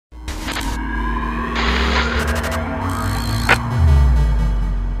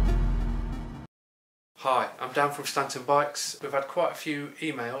I'm Dan from Stanton Bikes. We've had quite a few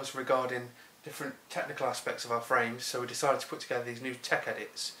emails regarding different technical aspects of our frames, so we decided to put together these new tech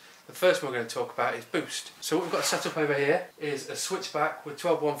edits. The first one we're going to talk about is boost. So what we've got set up over here is a switchback with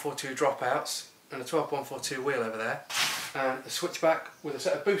 12142 dropouts and a 12142 wheel over there, and a switchback with a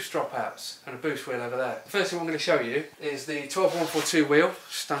set of boost dropouts and a boost wheel over there. The first thing I'm going to show you is the 12142 wheel,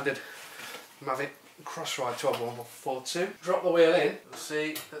 standard Mavic Crossride 12142. Drop the wheel in, you'll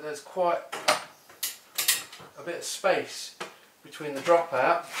see that there's quite a bit of space between the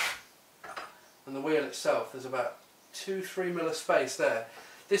dropout and the wheel itself. There's about 2-3 mil of space there.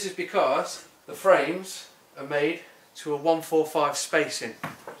 This is because the frames are made to a 145 spacing.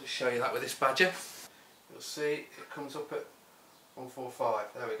 I'll just show you that with this badger. You'll see it comes up at 145.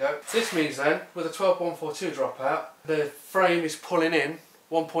 There we go. This means then, with a 12142 dropout, the frame is pulling in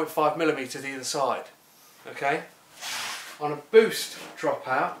 1.5 millimeters either side. Okay? On a boost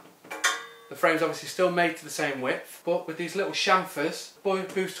dropout, the frame's obviously still made to the same width, but with these little chamfers,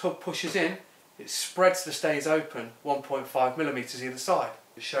 the boost hub pushes in, it spreads the stays open 1.5 millimeters either side.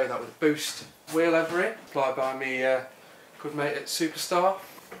 I'll show you that with a boost wheel over it, applied by me good mate at Superstar.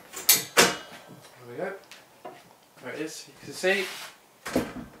 There we go. There it is. You can see,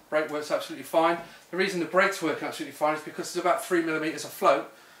 brake works absolutely fine. The reason the brakes work absolutely fine is because there's about 3 millimeters of float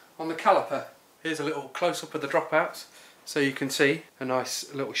on the caliper. Here's a little close-up of the dropouts, so you can see a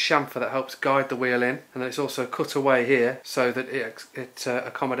nice little chamfer that helps guide the wheel in, and then it's also cut away here so that it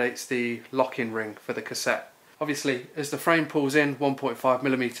accommodates the lock-in ring for the cassette. Obviously, as the frame pulls in 1.5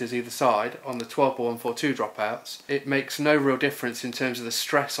 millimeters either side on the 12142 dropouts, it makes no real difference in terms of the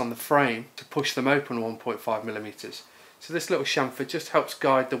stress on the frame to push them open 1.5 millimeters. So this little chamfer just helps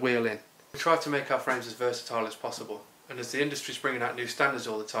guide the wheel in. We try to make our frames as versatile as possible, and as the industry's bringing out new standards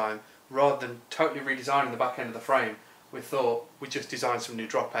all the time, rather than totally redesigning the back end of the frame, we thought we'd just design some new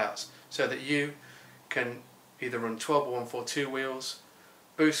dropouts so that you can either run 12142 wheels,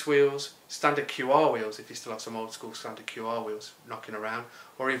 boost wheels, standard QR wheels if you still have some old school standard QR wheels knocking around,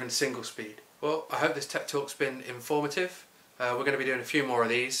 or even single speed. Well, I hope this tech talk's been informative. We're going to be doing a few more of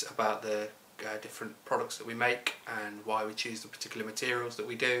these about the different products that we make and why we choose the particular materials that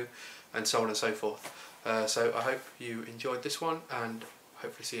we do, and so on and so forth. So I hope you enjoyed this one, and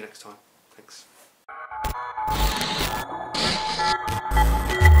hopefully see you next time. Thanks.